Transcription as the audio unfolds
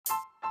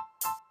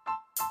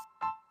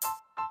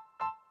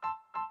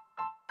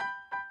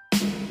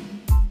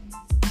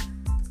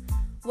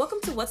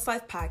Welcome to What's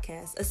Life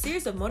Podcast, a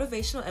series of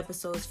motivational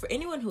episodes for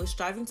anyone who is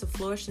striving to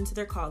flourish into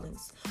their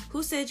callings.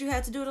 Who said you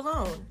had to do it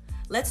alone?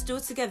 Let's do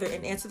it together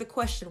and answer the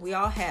question we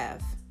all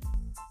have.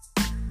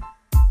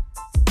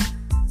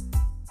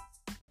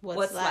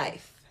 What's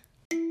life?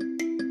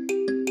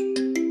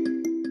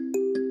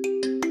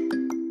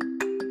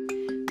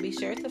 Be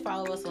sure to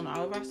follow us on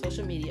all of our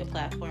social media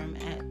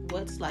platforms at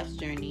What's Life's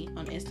Journey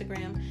on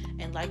Instagram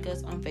and like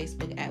us on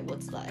Facebook at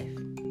What's Life.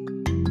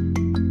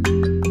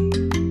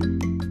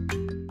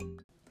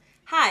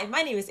 Hi,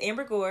 my name is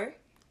Amber Gore.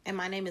 And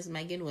my name is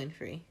Megan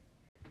Winfrey.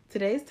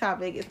 Today's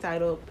topic is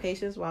titled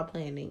Patience While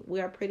Planning.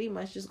 We are pretty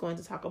much just going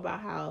to talk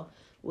about how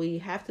we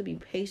have to be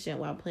patient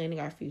while planning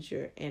our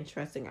future and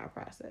trusting our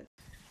process.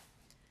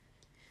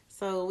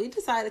 So we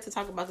decided to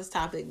talk about this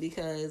topic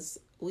because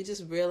we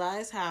just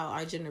realized how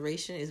our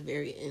generation is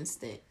very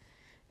instant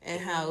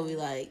and how we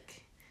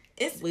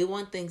we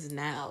want things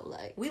now.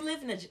 Like, we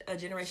live in a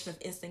generation of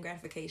instant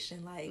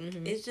gratification.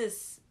 It's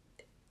just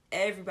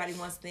everybody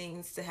wants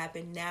things to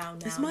happen now.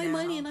 It's my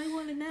money and I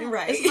want it now.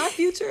 Right. It's my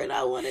future and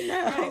I want it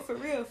now. Right, for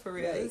real.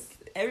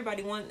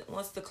 Everybody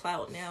wants the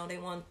clout now. They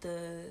want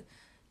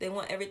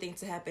everything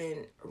to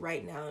happen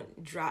right now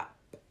and drop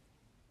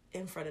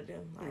in front of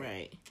them.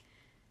 Right.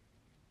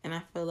 And I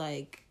feel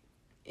like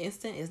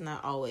instant is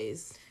not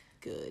always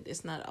good.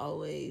 It's not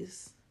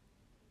always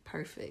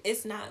perfect.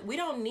 It's not. We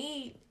don't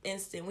need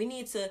instant. We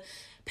need to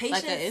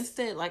patience. Like an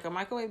instant, like a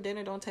microwave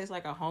dinner don't taste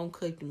like a home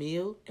cooked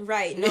meal.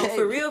 Right. No,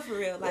 for real.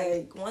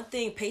 Like one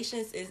thing,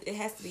 patience it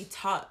has to be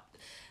taught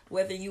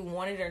whether you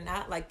want it or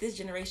not. Like, this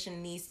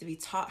generation needs to be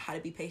taught how to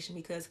be patient,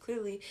 because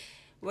clearly,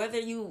 whether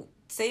you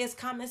say it's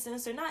common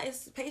sense or not,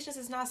 patience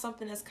is not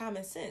something that's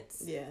common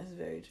sense. Yeah, it's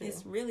very true.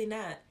 It's really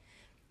not.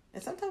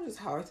 And sometimes it's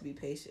hard to be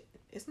patient.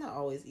 It's not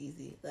always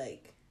easy.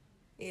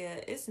 Yeah,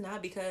 it's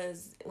not,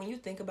 because when you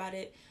think about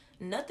it,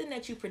 nothing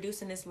that you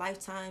produce in this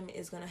lifetime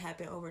is going to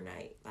happen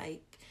overnight.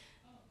 Like,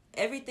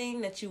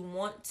 everything that you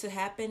want to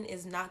happen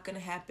is not going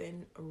to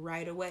happen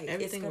right away.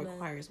 Everything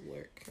requires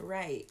work.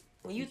 Right.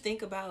 When you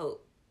think about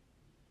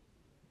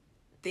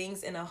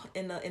things in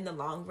the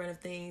long run of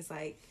things,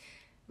 like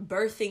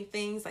birthing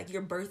things, like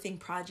your birthing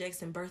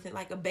projects and birthing,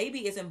 like a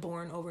baby isn't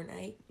born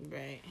overnight.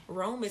 Right.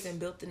 Rome isn't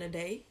built in a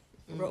day.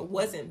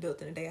 Wasn't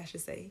built in a day, I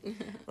should say.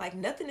 Like,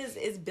 nothing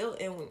is built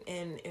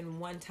in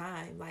one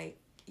time. Like,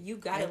 you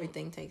got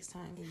everything takes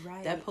time.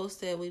 Right. That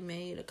post that we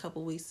made a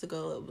couple weeks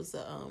ago, it was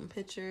a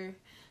picture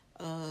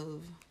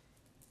of,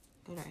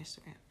 go to our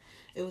Instagram.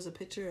 It was a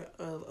picture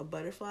of a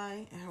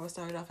butterfly and how it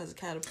started off as a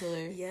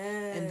caterpillar.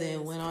 Yes. And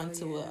then went on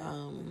to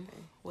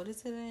what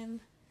is it in?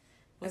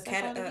 A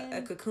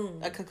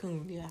cocoon. A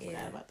cocoon. Yeah, I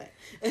forgot about that.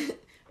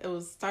 It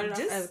was started off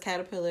as a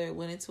caterpillar,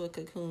 went into a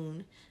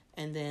cocoon,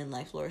 and then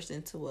flourished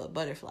into a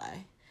butterfly.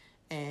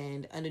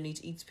 And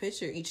underneath each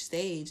picture, each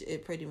stage,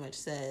 it pretty much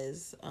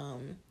says,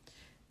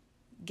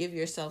 give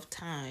yourself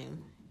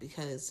time,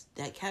 because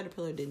that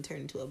caterpillar didn't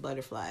turn into a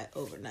butterfly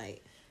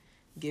overnight.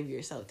 Give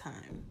yourself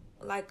time.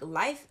 Like,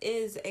 life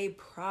is a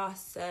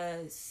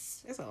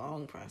process. It's a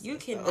long process. You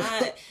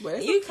cannot.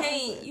 You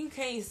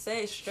can't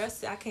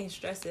stress it. I can't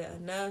stress it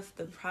enough.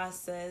 The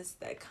process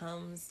that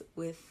comes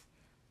with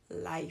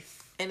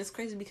life. And it's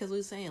crazy because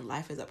we're saying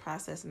life is a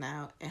process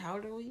now. And how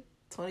old are we?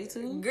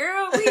 22?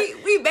 Girl,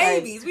 we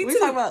babies. We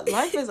talk about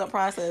life is a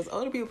process.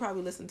 Older people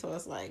probably listen to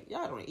us like,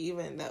 y'all don't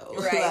even know.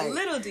 Right.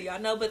 Little do y'all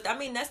know. But I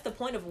mean, that's the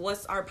point of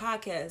what's our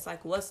podcast.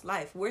 Like, what's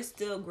life? We're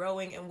still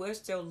growing and we're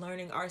still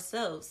learning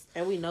ourselves.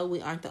 And we know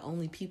we aren't the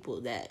only people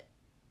that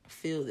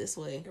feel this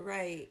way.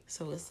 Right.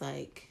 So it's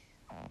like,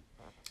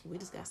 we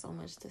just got so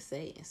much to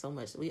say and so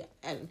much.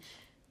 And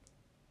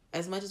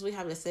as much as we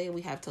have to say,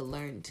 we have to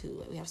learn too.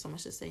 Like, we have so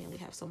much to say and we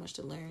have so much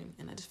to learn,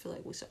 and I just feel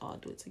like we should all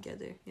do it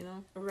together, you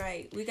know?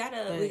 Right. We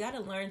gotta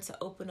learn to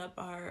open up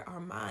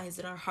our minds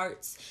and our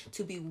hearts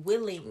to be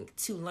willing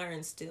to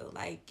learn still.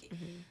 Like,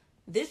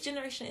 this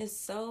generation is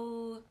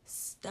so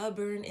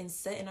stubborn and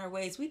set in our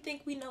ways. We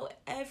think we know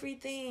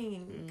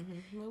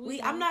everything. Well,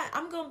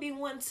 I'm gonna be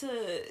one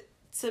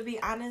to be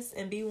honest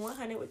and be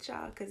 100 with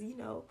y'all, because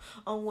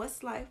on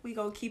What's Life, we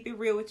gonna keep it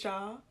real with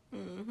y'all.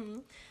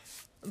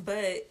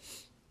 But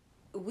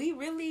we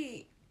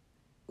really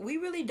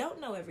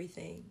don't know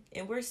everything,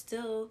 and we're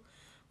still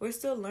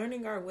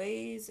learning our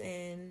ways.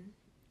 And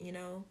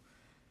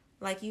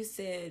like you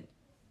said,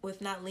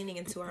 with not leaning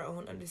into our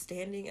own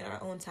understanding and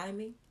our own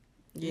timing,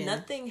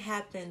 nothing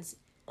happens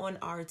on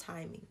our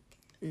timing.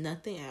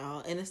 Nothing at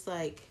all. And it's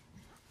like,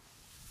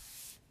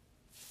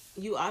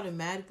 you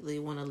automatically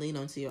want to lean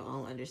onto your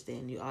own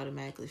understanding. You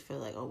automatically feel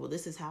like, oh, well,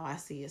 this is how I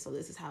see it, so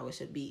this is how it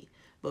should be.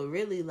 But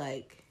really,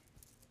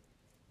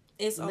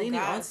 it's leaning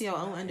onto your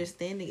own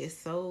understanding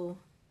is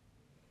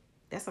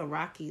that's a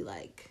rocky,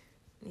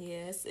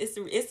 Yes, I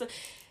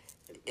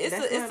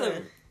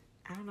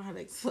don't know how to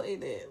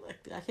explain it.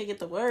 I can't get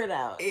the word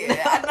out. Yeah,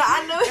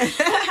 I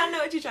know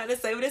what you're trying to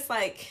say, but it's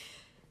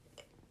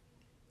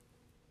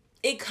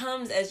it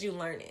comes as you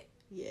learn it.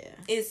 Yeah.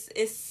 It's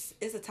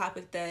a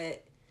topic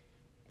that,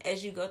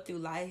 as you go through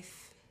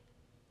life,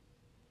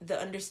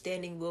 the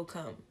understanding will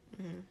come.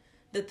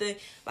 The thing,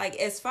 like,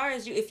 as far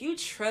as if you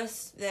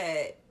trust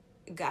that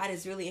God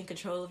is really in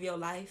control of your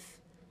life,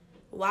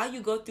 while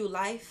you go through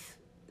life,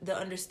 the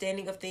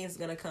understanding of things is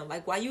gonna come.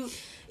 Like,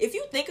 if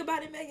you think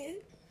about it, Megan,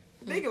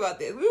 think about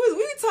this.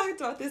 We talked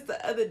about this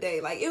the other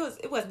day. Like,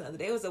 it wasn't the other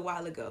day. It was a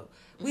while ago.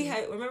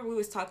 Remember we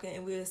was talking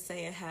and we was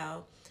saying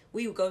how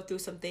we would go through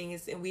some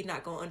things and we're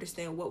not gonna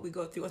understand what we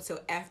go through until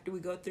after we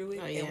go through it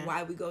and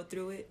why we go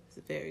through it.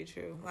 It's very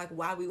true. Like,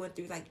 why we went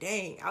through. Like,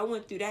 dang, I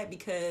went through that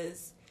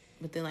because.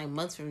 But then, like,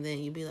 months from then,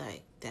 you'd be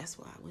like, that's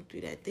why I went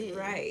through that then.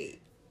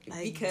 Right.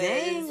 Like, because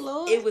dang,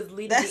 Lord. it was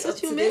leading me up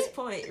to this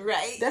point.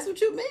 Right. That's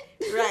what you meant?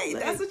 Right.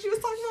 Like, that's what you was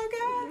talking about,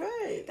 God?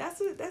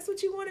 Right. That's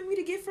what you wanted me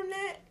to get from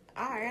that?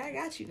 All right, I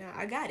got you now.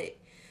 I got it.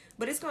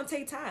 But it's going to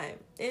take time.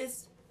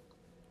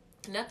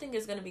 Nothing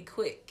is going to be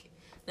quick.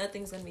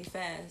 Nothing's going to be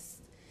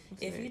fast.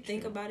 That's if you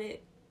think about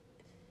it,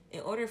 in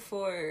order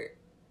for,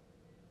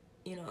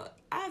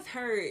 I've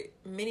heard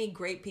many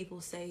great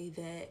people say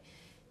that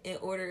in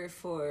order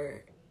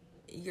for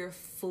your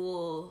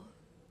full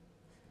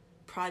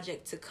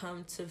project to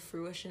come to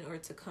fruition or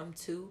to come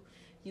to,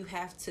 you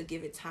have to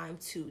give it time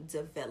to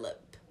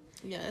develop.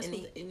 Yeah, that's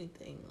with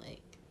anything.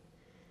 Like,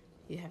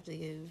 you have to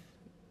give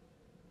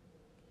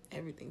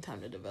everything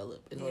time to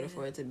develop in order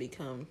for it to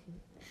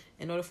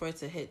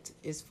hit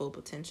its full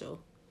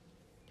potential.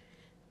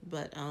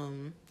 But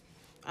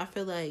I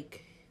feel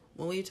like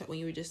when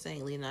you were just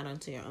saying lean out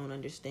onto your own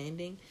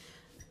understanding,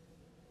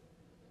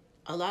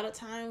 a lot of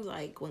times,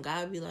 like, when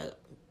God be like,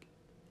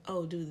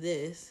 oh, do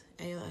this,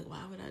 and you're like,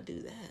 why would I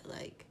do that?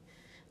 Like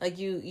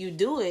you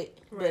do it,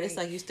 but it's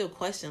like you still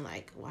question,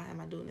 like, why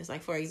am I doing this?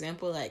 Like, for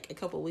example, like a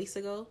couple weeks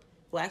ago,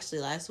 well, actually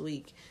last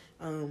week,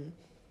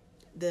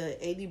 the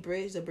 80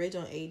 bridge, the bridge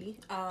on 80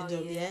 in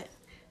Joliet,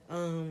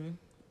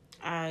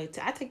 I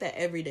take that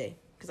every day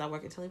because I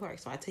work at Tinley Park,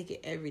 so I take it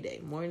every day,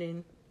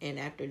 morning and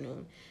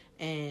afternoon.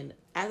 And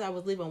as I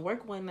was leaving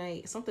work one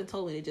night, something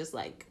told me to just,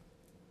 like,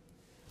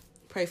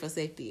 pray for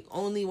safety.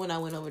 Only when I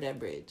went over that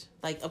bridge.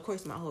 Like, of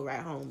course, my whole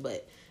ride home,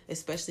 but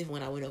especially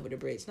when I went over the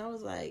bridge. And I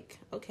was like,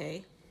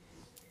 okay.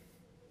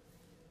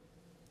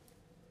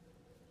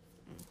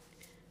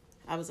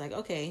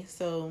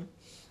 So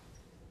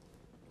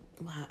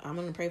I'm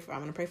gonna pray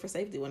for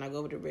safety when I go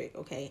over the bridge.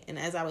 Okay. And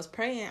as I was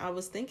praying, I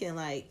was thinking,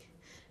 like,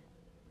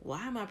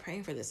 why am I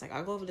praying for this? Like,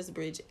 I go over this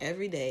bridge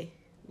every day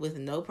with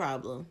no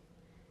problem.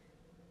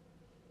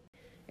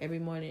 Every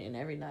morning and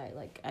every night,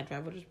 like, I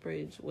drive over this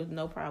bridge with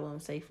no problem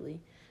safely.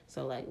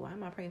 So, like, why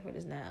am I praying for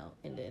this now?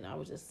 And then I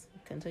was just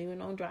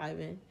continuing on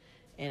driving.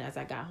 And as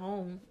I got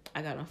home,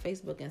 I got on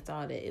Facebook and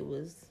saw that it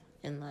was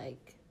in,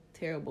 like,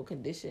 terrible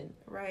condition.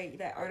 Right,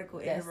 that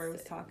article Amber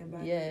was talking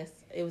about. Yes,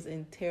 it was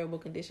in terrible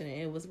condition,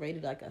 and it was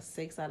rated like a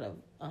 6 out of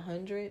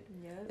 100.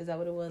 Yeah. Is that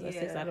what it was? A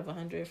 6 out of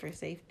 100 for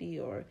safety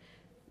or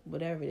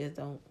whatever it is.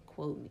 Don't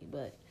quote me,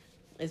 but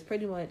it's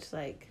pretty much,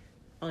 like,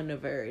 on the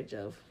verge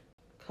of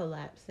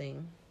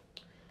collapsing.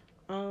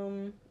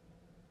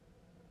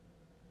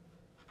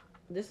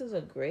 This is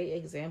a great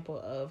example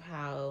of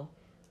how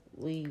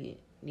we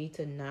need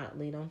to not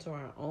lean onto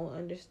our own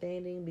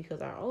understanding,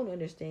 because our own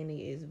understanding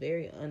is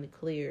very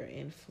unclear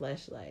and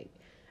flesh-like,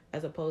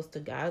 as opposed to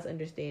God's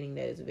understanding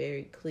that is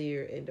very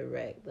clear and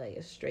direct, like,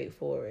 it's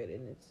straightforward,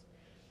 and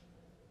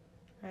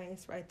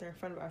it's right there in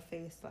front of our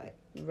face, like.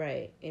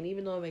 Right. And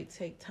even though it may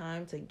take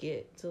time to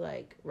get to,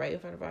 like, right in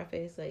front of our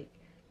face, like,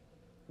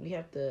 we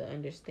have to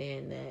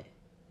understand that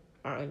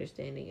our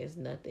understanding is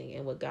nothing,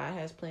 and what God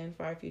has planned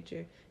for our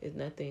future is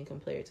nothing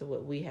compared to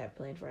what we have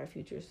planned for our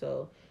future.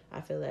 So I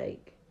feel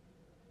like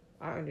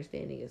our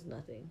understanding is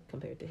nothing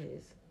compared to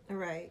his.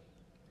 Right.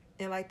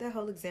 And, like, that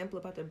whole example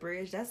about the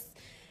bridge,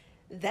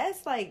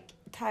 that's like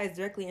ties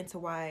directly into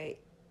why,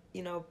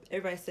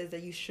 everybody says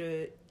that you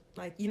should,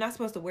 like, you're not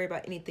supposed to worry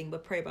about anything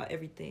but pray about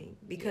everything,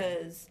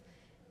 because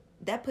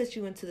that puts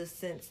you into the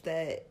sense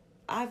that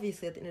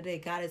obviously at the end of the day,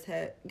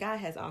 God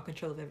has all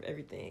control of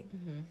everything.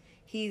 Mm-hmm.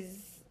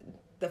 He's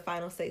the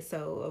final say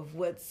so of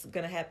what's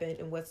going to happen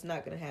and what's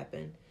not going to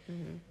happen.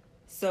 Mm-hmm.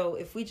 So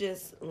if we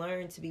just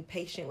learn to be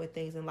patient with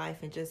things in life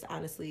and just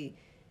honestly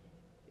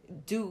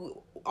do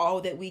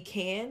all that we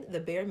can, the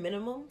bare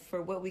minimum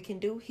for what we can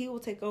do, he will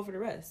take over the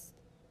rest.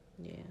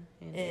 Yeah,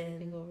 and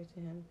everything over to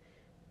him.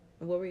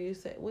 What were you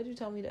saying? What did you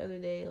tell me the other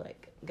day?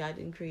 Like, God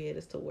didn't create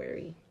us to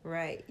worry.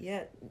 Right.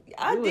 Yeah.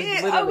 I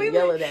did. We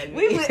yelling at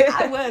me.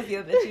 I was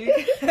yelling at you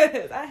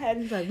because I had.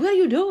 He's like, "What are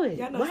you doing?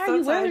 Y'all know, why are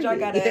you worrying?"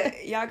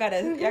 Y'all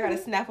gotta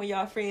snap on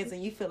y'all friends,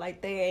 and you feel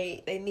like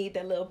they need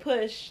that little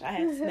push. I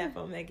had to snap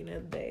on Megan the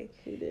other day.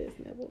 She did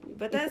snap on me.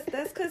 But that's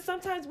because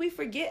sometimes we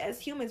forget as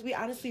humans.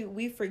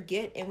 We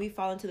forget, and we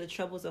fall into the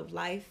troubles of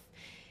life,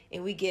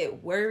 and we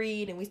get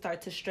worried, and we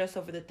start to stress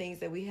over the things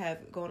that we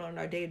have going on in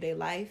our day-to-day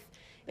life.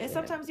 And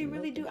sometimes you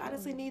really do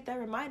honestly need that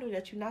reminder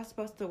that you're not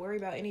supposed to worry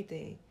about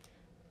anything.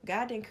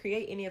 God didn't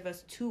create any of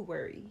us to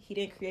worry. He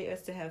didn't create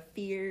us to have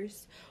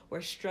fears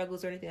or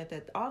struggles or anything like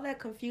that. All that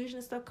confusion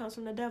and stuff comes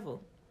from the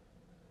devil.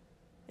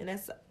 And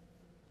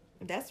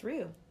that's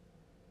real.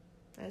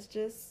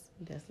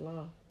 That's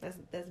law.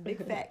 That's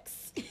big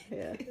facts.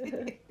 Yeah.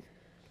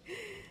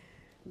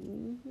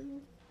 Mm-hmm.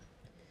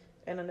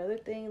 And another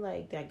thing,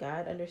 like,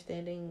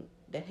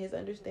 that his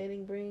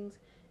understanding brings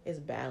is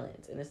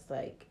balance. And it's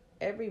like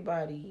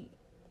everybody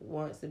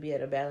wants to be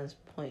at a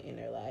balanced point in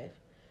their life.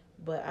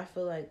 But I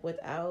feel like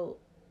without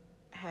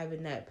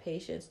having that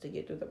patience to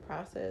get through the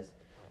process,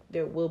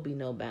 there will be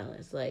no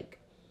balance. Like,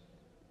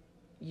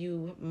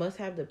 you must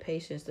have the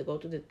patience to go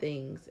through the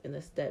things and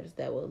the steps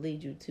that will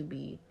lead you to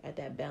be at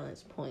that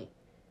balanced point.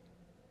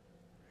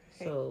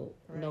 So,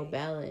 right. No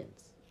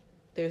balance.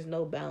 There's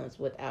no balance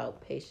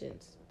without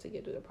patience to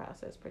get through the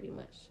process, pretty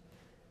much.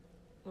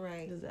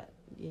 Right. Does that,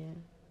 yeah.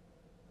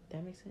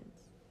 That makes sense.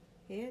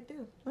 Yeah, it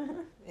do.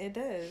 It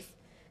does.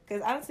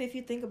 Because honestly, if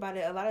you think about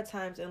it, a lot of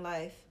times in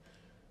life,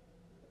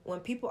 when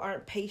people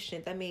aren't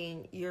patient, I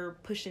mean, you're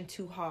pushing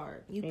too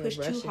hard. You push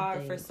too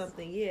hard for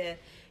something. Yeah.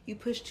 You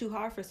push too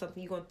hard for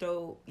something, you're going to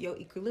throw your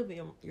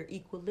equilibrium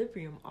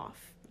off.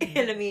 Mm-hmm.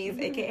 And I mean,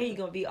 AKA you're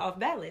going to be off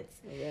balance.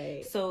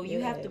 Right. So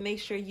you have to make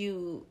sure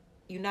you're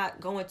not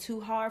going too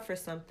hard for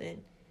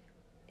something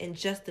and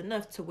just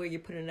enough to where you're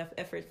putting enough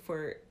effort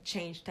for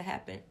change to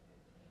happen.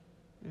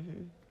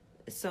 Mm-hmm.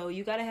 So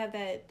you got to have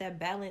that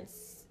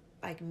balance,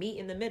 like meet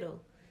in the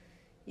middle.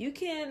 You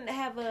can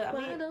have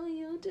why don't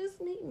you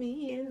just meet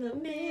me in the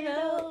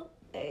middle?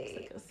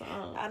 Hey, it's like a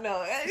song. I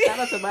know. Shout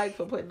out to Mike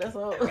for putting us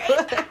on.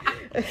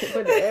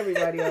 Putting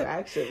everybody on,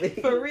 actually.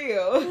 For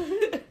real.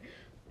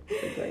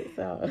 It's a great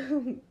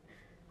song.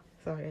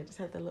 Sorry, I just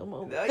had that little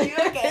moment. No, you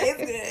okay?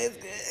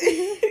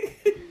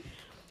 It's good.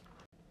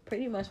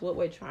 Pretty much what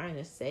we're trying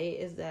to say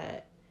is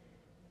that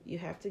you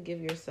have to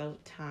give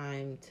yourself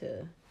time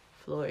to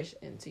flourish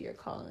into your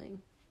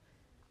calling.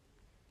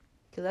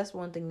 Because that's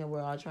one thing that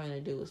we're all trying to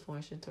do is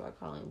flourish into our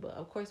calling. But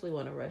of course we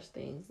want to rush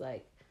things.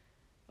 Like,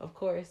 of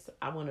course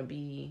I want to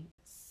be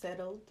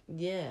settled.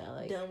 Yeah.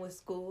 Like done with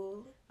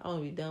school. I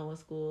want to be done with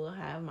school,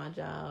 have my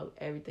job,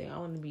 everything. I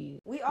want to be...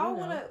 We all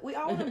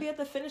want to be at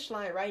the finish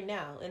line right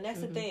now. And that's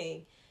mm-hmm. the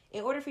thing.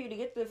 In order for you to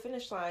get to the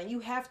finish line, you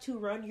have to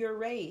run your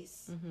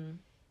race. Mm-hmm.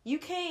 You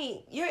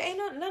can't...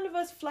 none of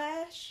us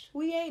Flash.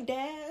 We ain't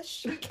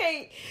Dash. We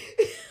can't...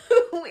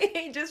 we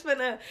ain't just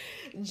gonna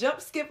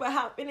jump, skip, or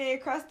hop in and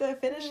across the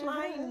finish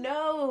line.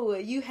 No.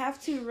 You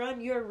have to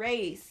run your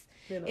race.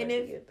 Then and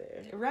if get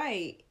there.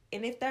 Right.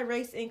 And if that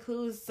race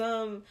includes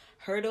some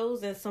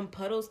hurdles and some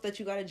puddles that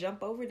you got to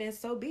jump over, then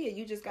so be it.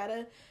 You just got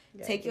to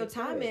take your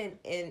time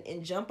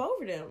and jump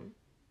over them.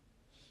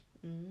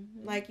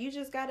 Mm-hmm. Like, you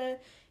just got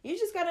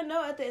to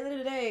know at the end of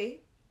the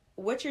day,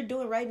 what you're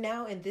doing right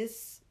now in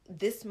this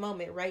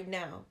moment right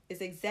now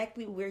is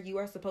exactly where you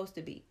are supposed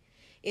to be.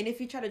 And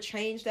if you try to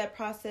change that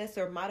process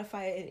or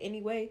modify it in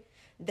any way,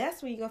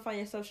 that's when you're going to find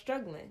yourself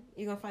struggling.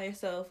 You're going to find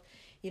yourself,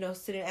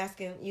 sitting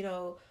asking,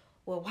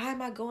 well, why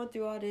am I going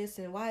through all this?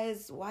 And why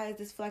is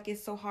this feel like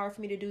it's so hard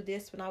for me to do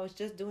this when I was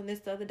just doing this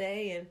the other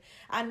day? And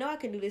I know I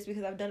can do this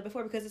because I've done it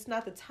before, because it's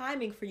not the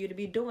timing for you to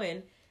be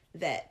doing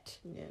that.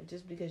 Yeah,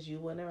 just because you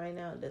want it right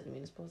now doesn't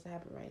mean it's supposed to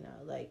happen right now.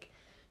 Like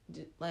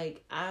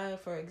I,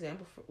 for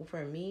example,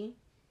 for me,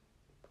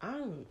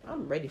 I'm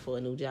ready for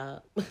a new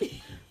job.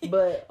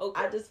 But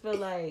okay. I just feel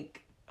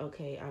like,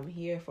 okay, I'm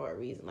here for a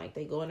reason. Like,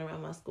 they going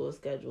around my school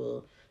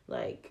schedule.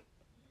 Like,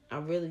 I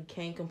really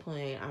can't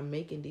complain. I'm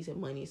making decent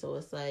money. So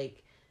it's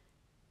like,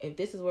 if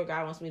this is where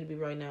God wants me to be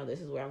right now,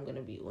 this is where I'm going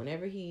to be.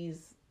 Whenever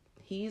he's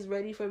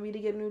ready for me to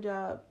get a new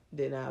job,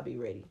 then I'll be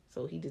ready.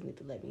 So he just need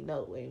to let me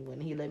know. And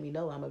when he let me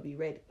know, I'm going to be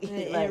ready.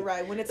 Like,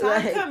 right. When the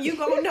time comes, you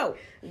going to know.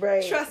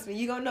 Right. Trust me,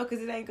 you going to know,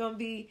 because it ain't going to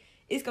be...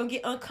 It's going to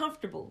get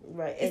uncomfortable.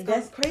 Right. And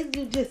that's crazy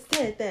you just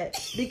said that,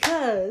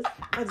 because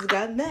I just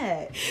got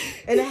mad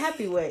in a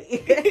happy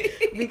way.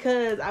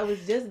 Because I was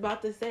just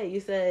about to say, you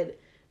said,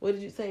 what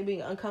did you say,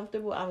 being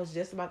uncomfortable? I was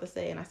just about to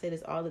say, and I say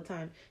this all the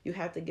time, you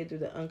have to get through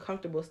the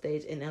uncomfortable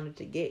stage in order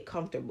to get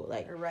comfortable.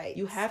 Like, right.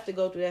 You have to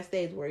go through that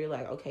stage where you're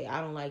like, okay,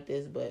 I don't like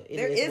this, but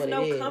there is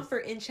no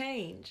comfort in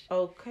change.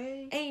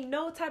 Okay. Ain't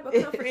no type of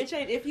comfort in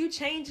change. If you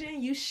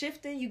changing, you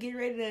shifting, you getting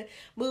ready to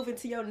move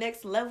into your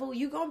next level,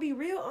 you gonna be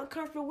real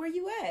uncomfortable where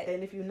you at.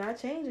 And if you're not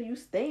changing, you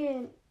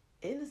staying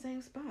in the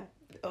same spot.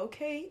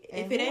 Okay.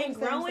 And if it ain't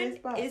growing,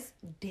 it's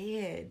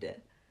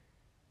dead.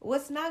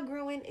 What's not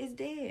growing is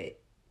dead.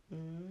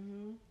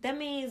 Mm-hmm. That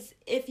means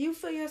if you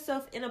feel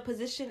yourself in a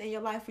position in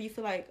your life where you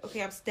feel like,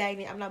 okay, I'm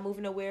stagnant, I'm not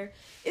moving nowhere,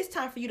 it's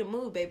time for you to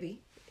move,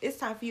 baby. It's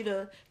time for you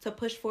to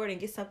push forward and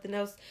get something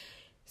else.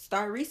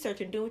 Start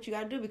researching, do what you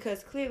gotta do,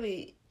 because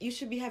clearly you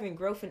should be having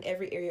growth in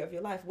every area of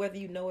your life, whether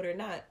you know it or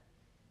not.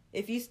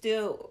 If you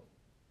still,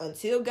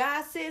 until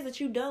God says that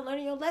you done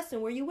learning your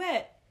lesson, where you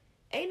at,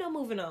 ain't no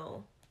moving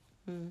on.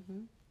 Mm-hmm.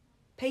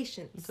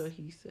 Patience. So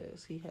he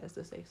says he has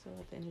to say so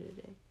at the end of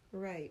the day.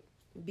 Right.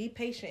 Be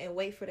patient and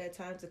wait for that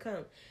time to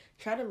come.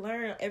 Try to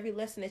learn every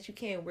lesson that you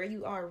can where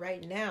you are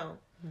right now,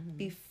 mm-hmm.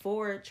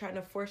 before trying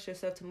to force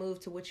yourself to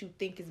move to what you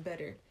think is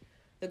better.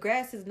 The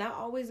grass is not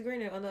always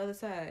greener on the other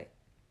side.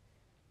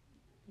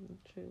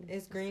 True.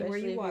 It's green where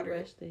you water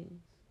it.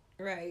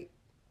 Right.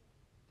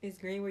 It's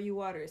green where you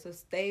water it. So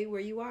stay where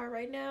you are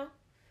right now.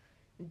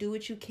 Do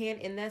what you can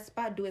in that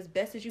spot. Do as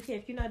best as you can.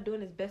 If you're not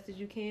doing as best as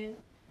you can,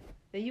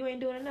 then you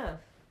ain't doing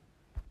enough.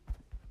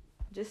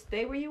 Just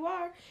stay where you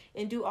are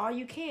and do all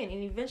you can,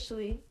 and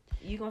eventually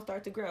you're gonna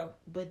start to grow.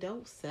 But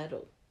don't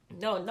settle.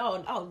 No,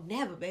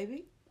 never,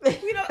 baby.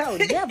 No,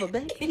 never,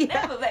 baby.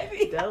 Never,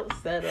 baby. Don't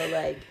settle.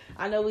 Like,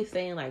 I know we're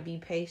saying, like, be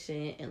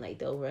patient and, like,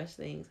 don't rush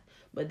things.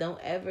 But don't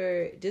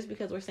ever, just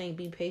because we're saying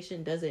be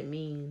patient doesn't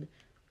mean,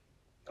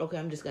 okay,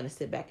 I'm just going to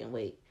sit back and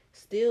wait.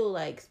 Still,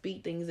 like,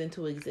 speak things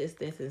into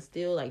existence and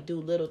still, like, do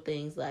little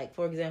things. Like,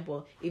 for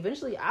example,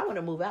 eventually I want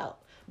to move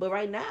out. But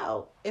right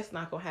now, it's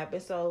not going to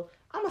happen. So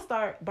I'm going to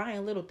start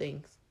buying little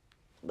things.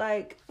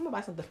 Like, I'm going to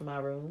buy something for my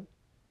room.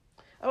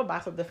 I'm going to buy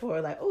something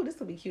for, like, oh, this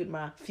will be cute in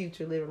my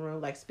future living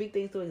room. Like, speak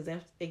things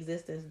to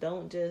existence.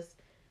 Don't just,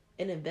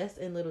 and invest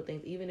in little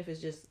things, even if it's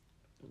just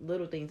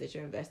little things that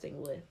you're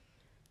investing with.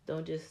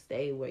 Don't just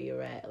stay where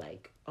you're at.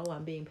 Like, oh,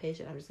 I'm being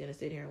patient. I'm just going to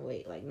sit here and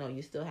wait. Like, no,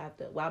 you still have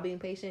to, while being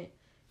patient,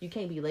 you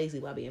can't be lazy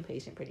while being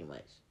patient, pretty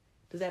much.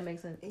 Does that make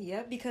sense?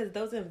 Yeah, because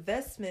those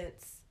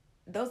investments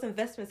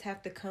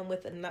have to come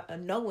with a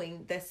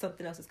knowing that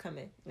something else is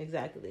coming.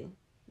 Exactly.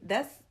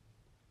 That's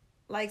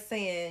like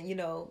saying,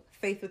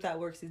 faith without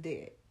works is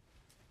dead.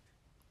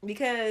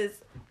 Because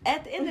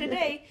at the end of the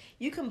day,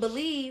 you can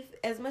believe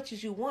as much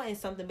as you want in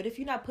something, but if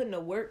you're not putting the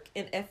work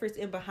and efforts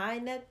in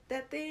behind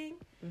that thing,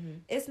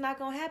 it's not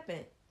going to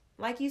happen.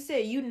 Like you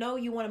said, you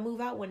want to move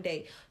out one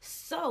day.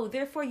 So,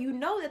 therefore,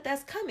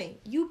 that's coming.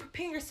 You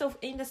prepare yourself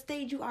in the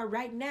stage you are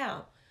right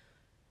now.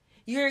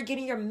 You're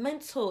getting your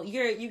mental,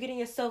 you're getting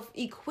yourself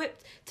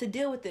equipped to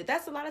deal with it.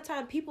 That's a lot of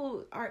time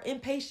people are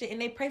impatient and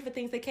they pray for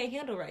things they can't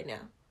handle right now.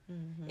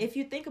 Mm-hmm. If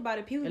you think about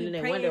it, people and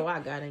then they wonder why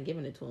God ain't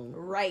giving it to them.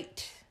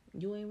 Right.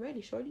 You ain't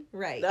ready, shorty.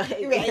 Right.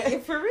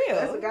 Right. For real.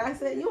 That's what God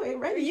said. You ain't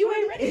ready. You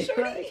ain't ready,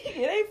 shorty. Right.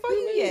 It ain't for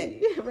you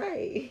yet.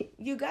 Right.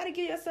 You got to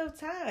give yourself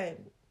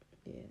time.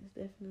 Yeah, it's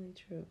definitely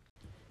true.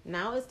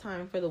 Now it's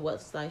time for the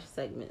What's Life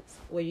segments,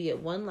 where you get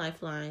one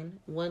lifeline,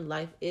 one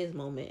life is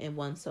moment, and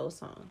one soul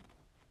song.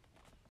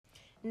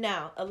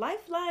 Now, a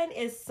lifeline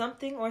is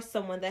something or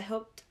someone that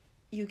helped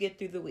you get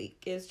through the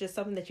week. It's just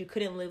something that you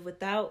couldn't live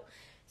without,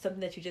 something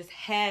that you just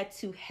had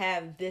to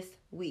have this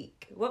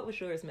week. What was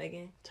yours,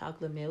 Megan?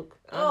 Chocolate milk.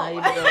 I'm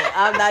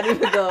not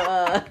even going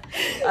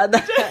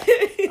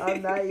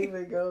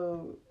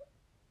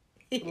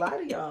to lie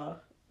to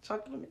y'all.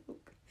 Chocolate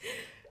milk.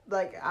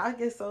 Like, I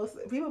get so...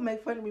 People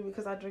make fun of me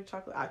because I drink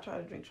chocolate. I try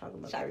to drink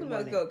chocolate milk. Chocolate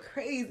milk go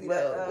crazy,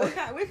 though.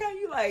 What kind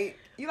you like?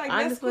 You like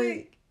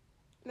Nesquik?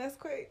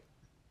 Nesquik?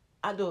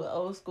 I do it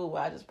old school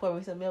where I just pour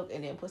me some milk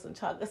and then put some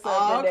chocolate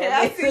syrup in there.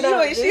 I see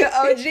you and she an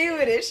OG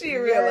with it. She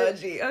a real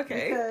OG.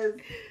 Okay. Because,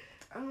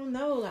 I don't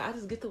know, like, I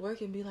just get to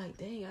work and be like,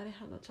 dang, I didn't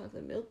have no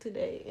chocolate milk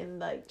today. And,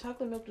 like,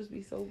 chocolate milk just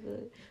be so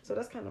good. So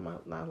that's kind of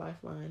my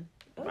lifeline.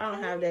 Okay. I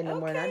don't have that no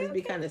more. And I just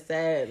be kind of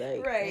sad.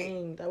 Like,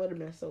 dang, that would have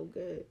been so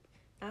good.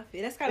 I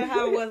feel that's kind of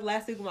how it was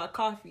last week with my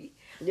coffee.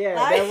 Yeah,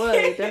 that was.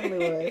 It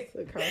definitely was.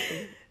 The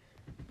coffee.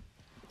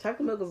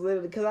 Chocolate milk was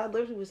literally, because I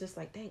literally was just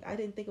like, dang, I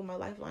didn't think of my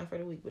lifeline for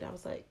the week. But I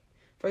was like,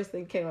 first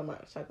thing came out my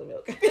chocolate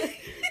milk.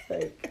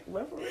 Like,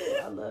 well, for real,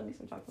 I love me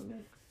some chocolate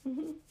milk.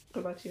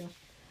 What about you?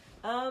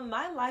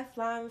 My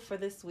lifeline for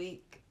this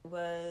week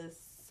was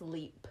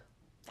sleep.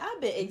 I've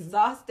been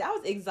exhausted. I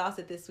was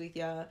exhausted this week,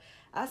 y'all.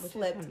 I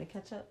slept. Trying to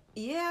catch up?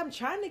 Yeah, I'm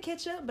trying to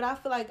catch up, but I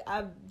feel like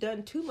I've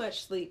done too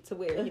much sleep to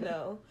where,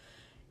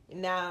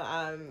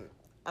 now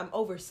I'm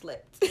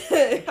overslept.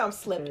 I'm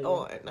slept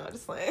on. No, I'm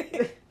just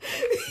playing.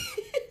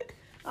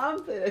 I'm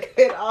finna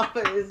get off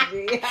of this,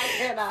 G. I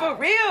cannot. For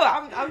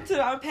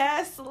real, I'm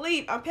past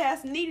sleep. I'm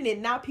past needing it.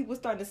 Now people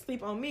starting to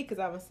sleep on me because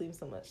I've been sleeping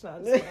so much. No,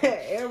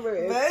 Amber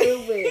is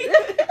stupid.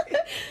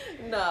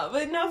 No,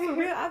 for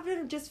real, I've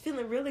been just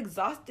feeling real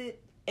exhausted.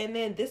 And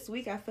then this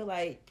week, I feel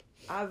like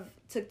I've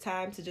took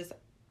time to just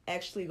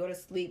actually go to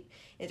sleep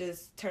and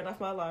just turn off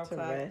my alarm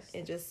clock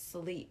and just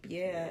sleep.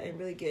 Yeah, and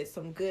really get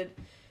some good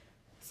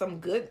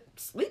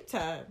sleep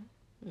time.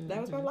 Mm-hmm.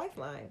 That was my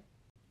lifeline.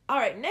 All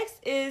right, next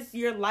is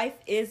your life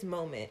is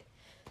moment.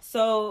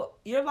 So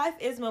your life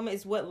is moment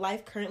is what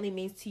life currently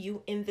means to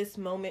you in this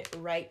moment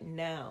right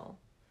now.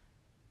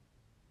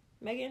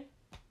 Megan?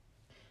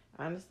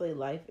 Honestly,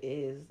 life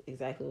is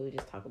exactly what we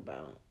just talked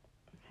about.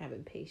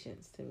 Having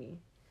patience to me.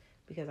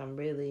 Because I'm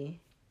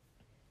really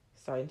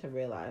starting to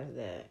realize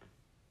that,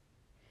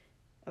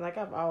 like,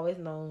 I've always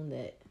known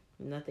that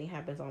nothing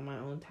happens on my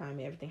own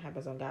timing. Everything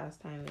happens on God's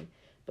timing.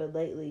 But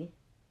lately,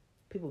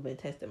 people have been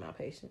testing my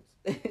patience.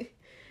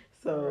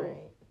 So,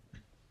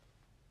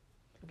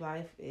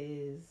 life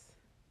is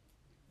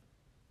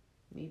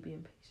me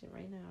being patient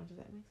right now. Does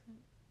that make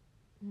sense?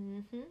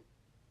 Mm-hmm.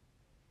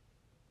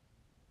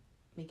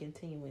 Me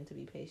continuing to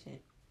be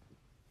patient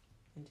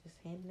and just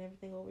handing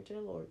everything over to the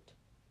Lord.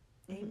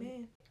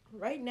 Amen.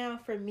 Right now,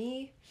 for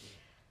me,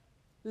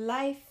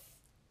 life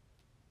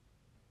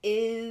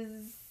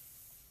is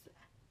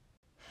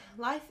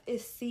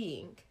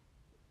seeing.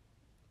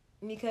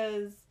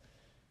 Because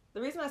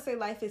the reason I say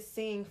life is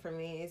seeing for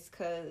me is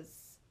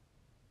because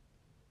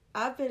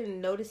I've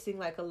been noticing,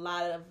 like, a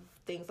lot of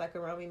things, like,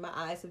 around me. My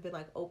eyes have been,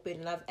 like, open,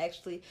 and I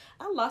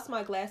lost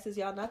my glasses,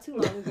 y'all, not too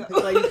long ago.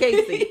 So you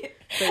can't see.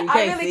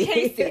 I really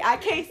can't see. I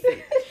can't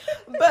see.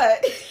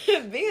 But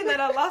being that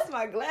I lost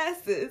my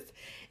glasses,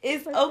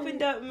 it's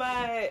opened up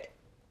my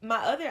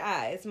other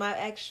eyes,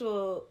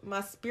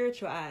 my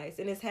spiritual eyes,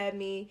 and it's had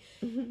me,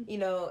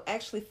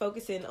 actually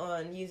focusing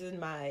on using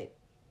my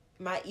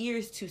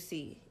ears to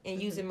see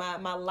and using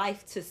my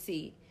life to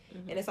see.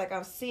 And it's like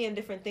I'm seeing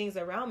different things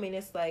around me, and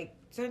it's like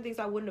certain things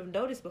I wouldn't have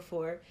noticed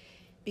before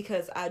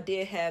because I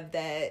did have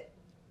that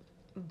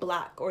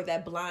block or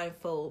that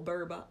blindfold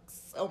Bird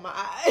Box on my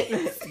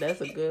eyes.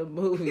 That's a good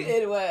movie.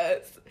 It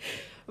was.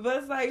 But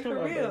it's like,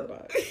 for real.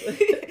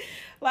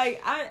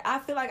 Like, I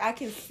feel like I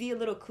can see a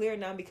little clearer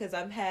now because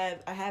I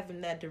have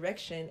in that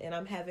direction, and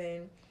I'm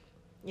having,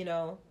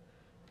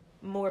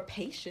 more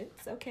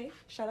patience. Okay,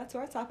 shout out to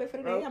our topic for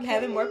today. Okay. I'm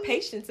having more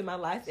patience in my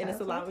life, and it's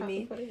allowing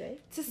me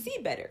to see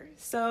better.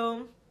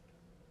 So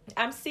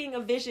I'm seeing a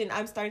vision.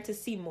 I'm starting to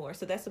see more.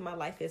 So that's what my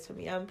life is for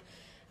me.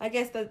 I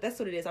guess that's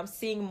what it is. I'm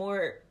seeing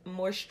more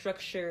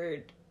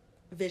structured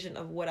vision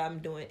of what I'm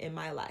doing in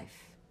my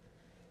life.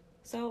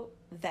 So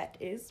that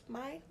is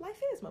my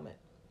life is moment.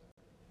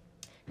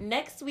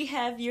 Next, we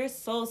have your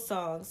soul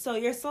song. So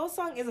your soul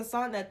song is a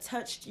song that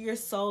touched your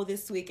soul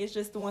this week. It's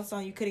just the one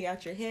song you couldn't get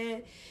out your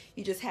head.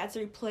 You just had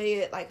to replay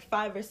it like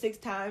 5 or 6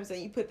 times, and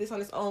you put this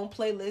on its own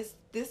playlist.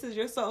 This is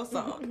your soul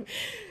song.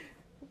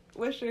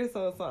 What's your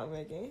soul song,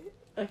 Megan?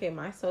 Okay,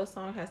 my soul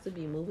song has to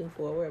be Moving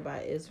Forward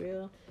by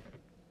Israel.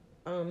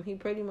 He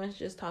pretty much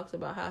just talks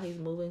about how he's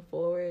moving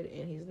forward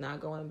and he's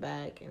not going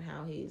back, and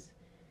how he's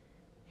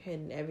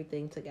heading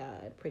everything to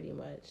God, pretty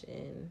much,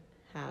 and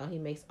how he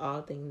makes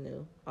all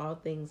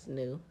things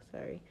new.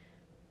 Sorry.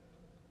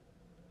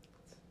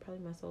 It's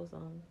probably my soul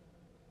song.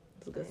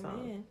 It's a good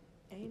song.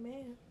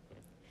 Amen.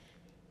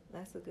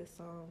 That's a good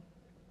song.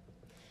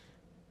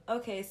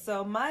 Okay,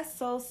 so my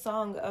soul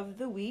song of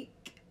the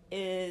week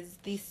is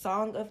the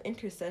Song of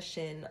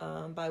Intercession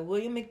by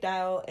William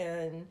McDowell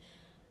and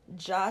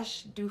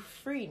Josh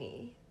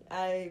Dufresne.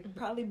 I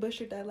probably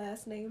butchered that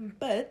last name,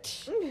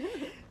 but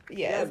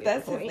yes,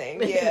 that's his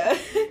name. Yeah.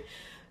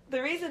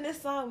 The reason this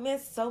song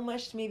meant so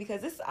much to me,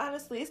 because it's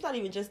not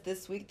even just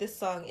this week. This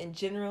song in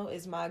general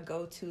is my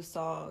go-to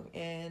song,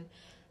 and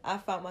I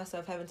found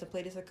myself having to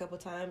play this a couple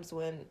times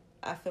when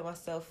I feel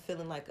myself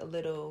feeling like a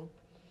little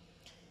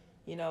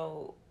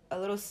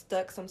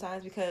stuck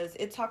sometimes, because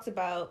it talks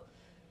about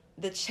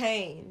the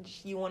change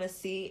you want to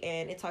see,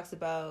 and it talks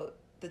about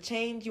the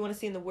change you want to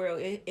see in the world.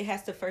 It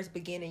has to first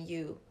begin in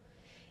you.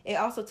 It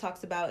also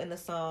talks about in the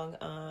song,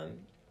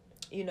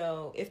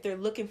 if they're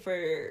looking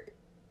for,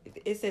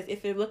 it says,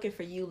 if they're looking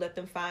for you, let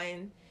them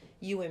find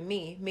you and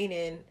me,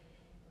 meaning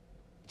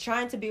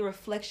trying to be a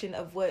reflection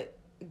of what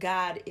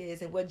God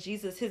is and what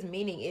Jesus, his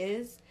meaning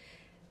is.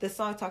 The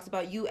song talks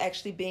about you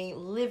actually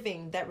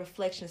living that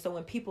reflection. So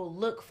when people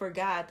look for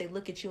God, they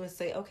look at you and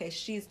say, okay,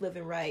 she's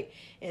living right.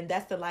 And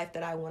that's the life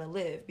that I want to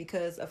live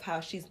because of how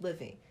she's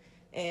living.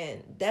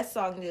 And that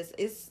song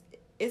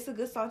it's a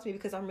good song to me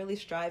because I'm really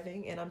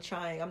striving and I'm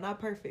trying. I'm not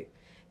perfect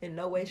in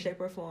no way,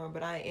 shape, or form,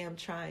 but I am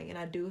trying. And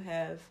I do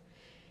have,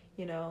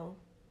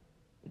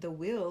 the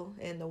will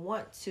and the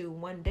want to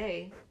one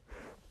day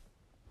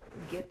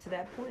get to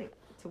that point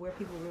to where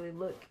people really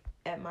look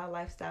at my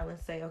lifestyle and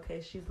say, okay,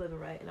 she's living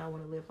right and I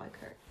want to live like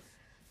her.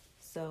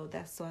 So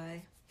that's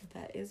why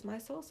that is my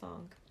soul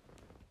song.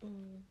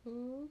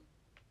 Mm-hmm.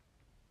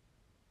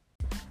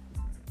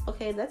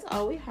 Okay, that's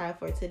all we have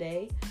for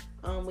today.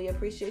 We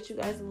appreciate you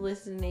guys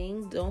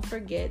listening. Don't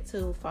forget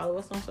to follow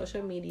us on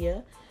social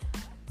media.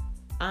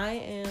 I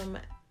am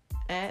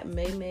at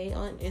May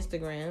on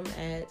Instagram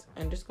at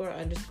 __MAEE.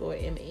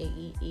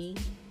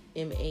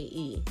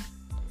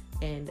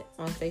 And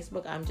on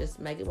Facebook, I'm just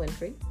Megan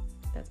Winfrey.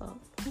 That's all.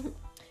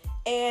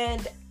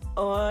 And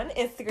on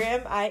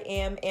Instagram, I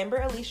am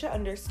Amber Alicia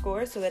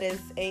 _. So that is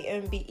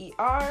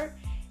AMBERALISHA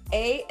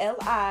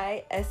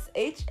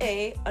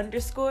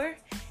 _.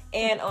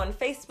 And on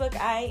Facebook,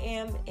 I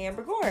am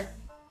Amber Gore.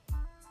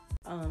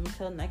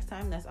 Until next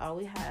time, that's all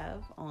we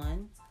have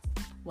on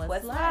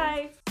What's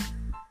Life?